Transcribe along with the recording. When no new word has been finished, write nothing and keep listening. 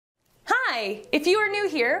Hi! If you are new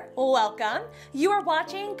here, welcome. You are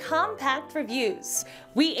watching Compact Reviews.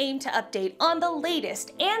 We aim to update on the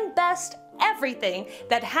latest and best everything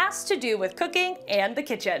that has to do with cooking and the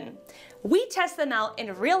kitchen. We test them out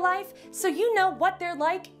in real life so you know what they're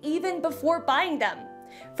like even before buying them.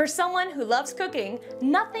 For someone who loves cooking,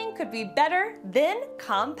 nothing could be better than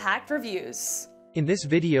Compact Reviews. In this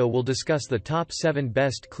video we'll discuss the top 7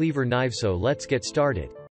 best cleaver knives, so let's get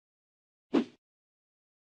started.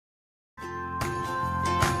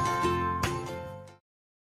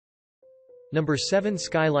 Number 7.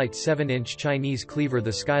 Skylight 7-inch Chinese Cleaver.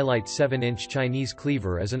 The Skylight 7-inch Chinese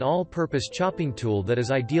Cleaver is an all-purpose chopping tool that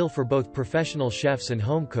is ideal for both professional chefs and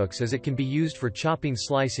home cooks, as it can be used for chopping,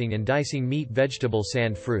 slicing and dicing meat, vegetables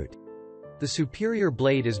and fruit. The superior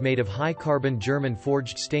blade is made of high-carbon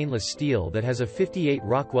German-forged stainless steel that has a 58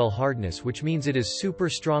 Rockwell hardness, which means it is super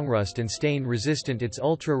strong, rust and stain resistant. Its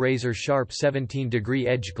ultra-razor-sharp 17-degree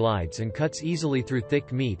edge glides and cuts easily through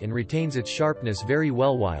thick meat and retains its sharpness very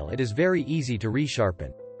well, while it is very easy to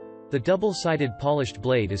resharpen. The double-sided polished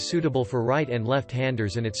blade is suitable for right and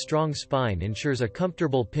left-handers, and its strong spine ensures a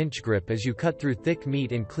comfortable pinch grip as you cut through thick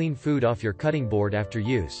meat and clean food off your cutting board after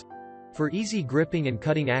use. For easy gripping and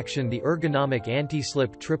cutting action, the ergonomic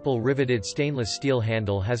anti-slip triple riveted stainless steel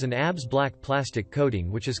handle has an ABS black plastic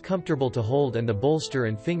coating which is comfortable to hold, and the bolster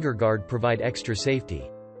and finger guard provide extra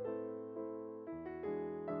safety.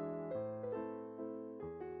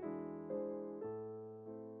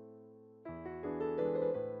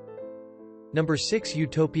 Number 6.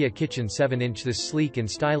 Utopia Kitchen 7-inch. This sleek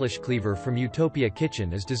and stylish cleaver from Utopia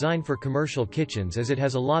Kitchen is designed for commercial kitchens, as it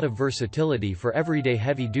has a lot of versatility for everyday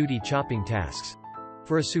heavy-duty chopping tasks.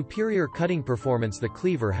 For a superior cutting performance, the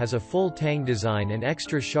cleaver has a full tang design and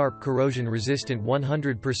extra sharp, corrosion-resistant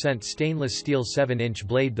 100% stainless steel 7-inch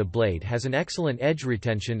blade. The blade has an excellent edge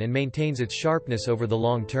retention and maintains its sharpness over the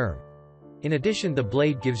long term. In addition, the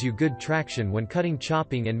blade gives you good traction when cutting,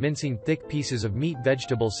 chopping and mincing thick pieces of meat,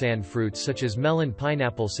 vegetables and fruits such as melon,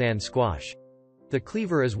 pineapple, and squash. The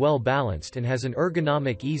cleaver is well balanced and has an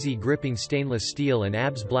ergonomic, easy gripping stainless steel and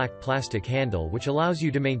ABS black plastic handle, which allows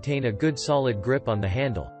you to maintain a good solid grip on the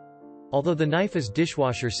handle. Although the knife is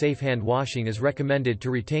dishwasher safe, hand washing is recommended to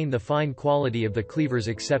retain the fine quality of the cleaver's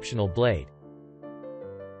exceptional blade.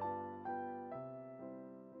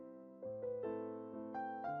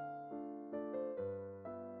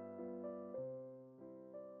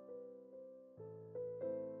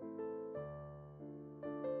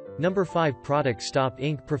 Number 5. Product Stop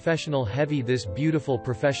Inc. Professional Heavy. This beautiful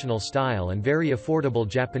professional style and very affordable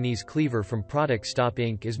Japanese cleaver from Product Stop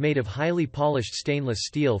Inc. is made of highly polished stainless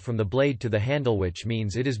steel from the blade to the handle, which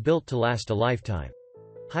means it is built to last a lifetime.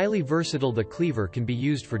 Highly versatile, the cleaver can be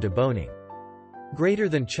used for deboning. Greater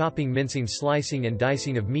than chopping, mincing, slicing and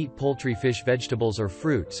dicing of meat, poultry, fish, vegetables or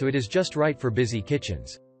fruit, so it is just right for busy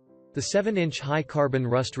kitchens. The 7-inch high-carbon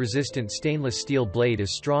rust-resistant stainless steel blade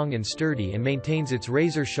is strong and sturdy and maintains its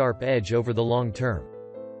razor-sharp edge over the long term.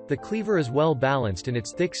 The cleaver is well balanced, and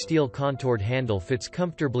its thick steel contoured handle fits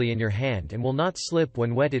comfortably in your hand and will not slip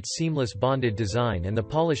when wet. Its seamless bonded design and the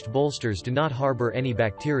polished bolsters do not harbor any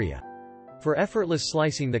bacteria. For effortless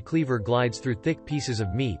slicing, the cleaver glides through thick pieces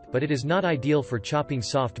of meat, but it is not ideal for chopping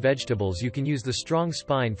soft vegetables. You can use the strong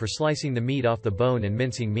spine for slicing the meat off the bone and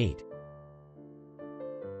mincing meat.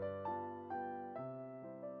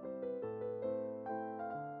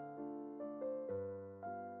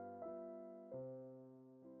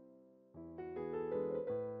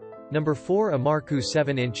 Number 4. Amarku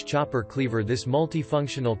 7-inch Chopper Cleaver. This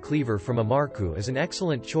multifunctional cleaver from Amarku is an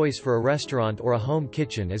excellent choice for a restaurant or a home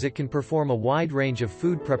kitchen, as it can perform a wide range of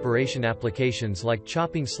food preparation applications like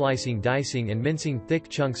chopping, slicing, dicing and mincing thick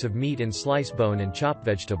chunks of meat and slice bone and chopped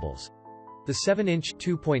vegetables. The 7-inch,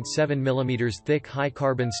 2.7mm thick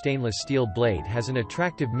high-carbon stainless steel blade has an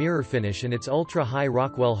attractive mirror finish, and its ultra-high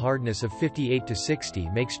Rockwell hardness of 58 to 60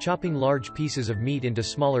 makes chopping large pieces of meat into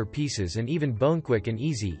smaller pieces and even bone quick and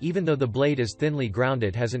easy. Even though the blade is thinly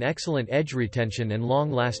grounded, has an excellent edge retention and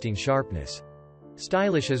long-lasting sharpness.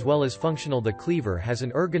 Stylish as well as functional, the cleaver has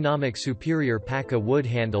an ergonomic superior Paca wood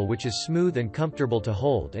handle which is smooth and comfortable to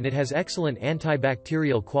hold, and it has excellent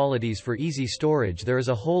antibacterial qualities for easy storage. There is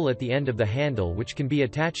a hole at the end of the handle which can be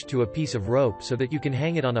attached to a piece of rope so that you can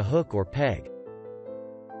hang it on a hook or peg.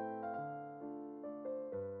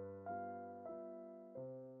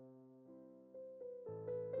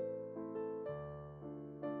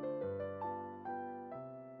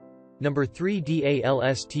 Number 3.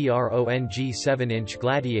 DALSTRONG 7-inch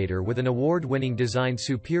Gladiator. With an award-winning design,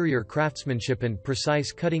 superior craftsmanship and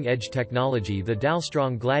precise cutting-edge technology, the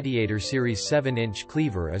DALSTRONG Gladiator Series 7-inch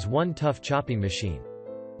cleaver is one tough chopping machine.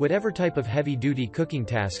 Whatever type of heavy-duty cooking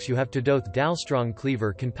tasks you have to do, the DALSTRONG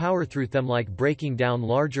cleaver can power through them, like breaking down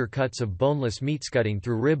larger cuts of boneless meat, cutting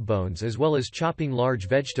through rib bones, as well as chopping large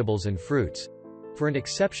vegetables and fruits. For an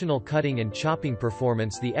exceptional cutting and chopping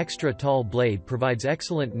performance, the extra tall blade provides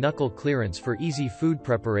excellent knuckle clearance for easy food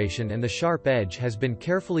preparation, and the sharp edge has been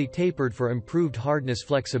carefully tapered for improved hardness,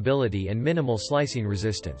 flexibility, and minimal slicing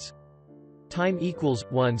resistance. Time equals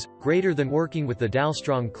 1s, greater than. Working with the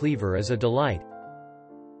DALSTRONG cleaver is a delight.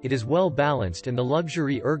 It is well balanced, and the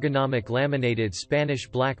luxury ergonomic laminated Spanish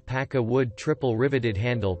black paca wood triple riveted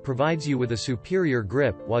handle provides you with a superior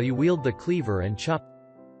grip while you wield the cleaver and chop,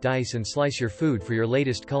 dice and slice your food for your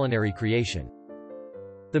latest culinary creation.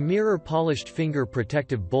 The mirror polished finger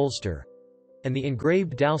protective bolster and the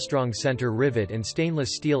engraved DALSTRONG center rivet and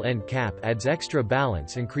stainless steel end cap adds extra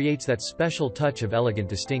balance and creates that special touch of elegant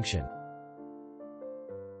distinction.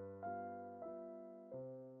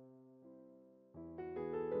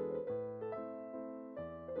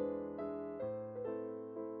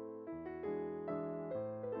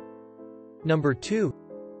 Number 2.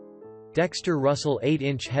 Dexter-Russell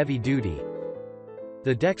 8-inch Heavy Duty.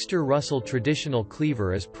 The Dexter-Russell traditional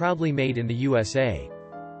cleaver is proudly made in the USA,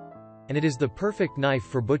 and it is the perfect knife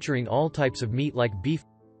for butchering all types of meat like beef,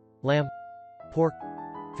 lamb, pork,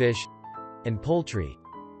 fish, and poultry,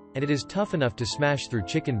 and it is tough enough to smash through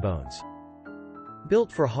chicken bones.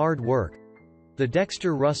 Built for hard work, the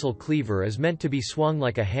Dexter-Russell cleaver is meant to be swung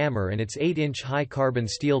like a hammer, and its 8-inch high-carbon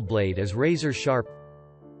steel blade is razor-sharp.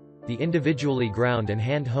 The individually ground and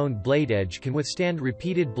hand-honed blade edge can withstand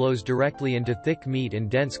repeated blows directly into thick meat and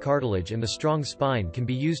dense cartilage, and the strong spine can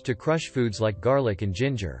be used to crush foods like garlic and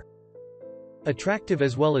ginger. Attractive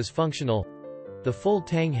as well as functional, the full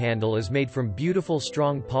tang handle is made from beautiful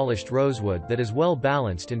strong polished rosewood that is well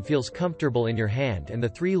balanced and feels comfortable in your hand, and the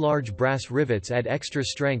 3 large brass rivets add extra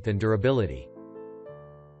strength and durability.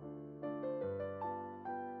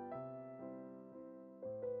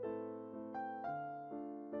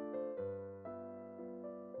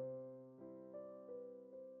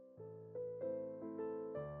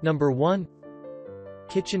 Number 1.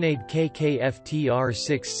 KitchenAid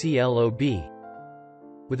KKFTR6CLOB.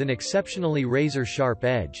 With an exceptionally razor-sharp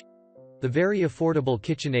edge, the very affordable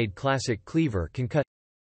KitchenAid Classic Cleaver can cut,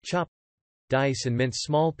 chop, dice and mince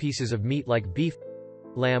small pieces of meat like beef,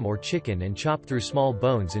 lamb or chicken and chop through small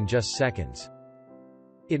bones in just seconds.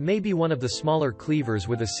 It may be one of the smaller cleavers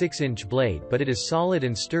with a 6-inch blade, but it is solid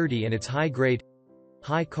and sturdy, and its high-grade,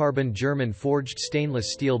 high-carbon German-forged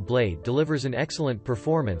stainless steel blade delivers an excellent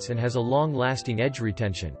performance and has a long-lasting edge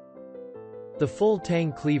retention. The full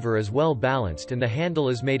tang cleaver is well balanced, and the handle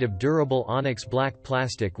is made of durable onyx black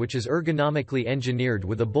plastic which is ergonomically engineered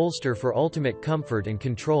with a bolster for ultimate comfort and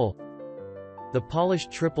control. The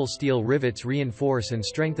polished triple steel rivets reinforce and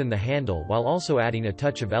strengthen the handle while also adding a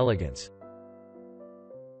touch of elegance.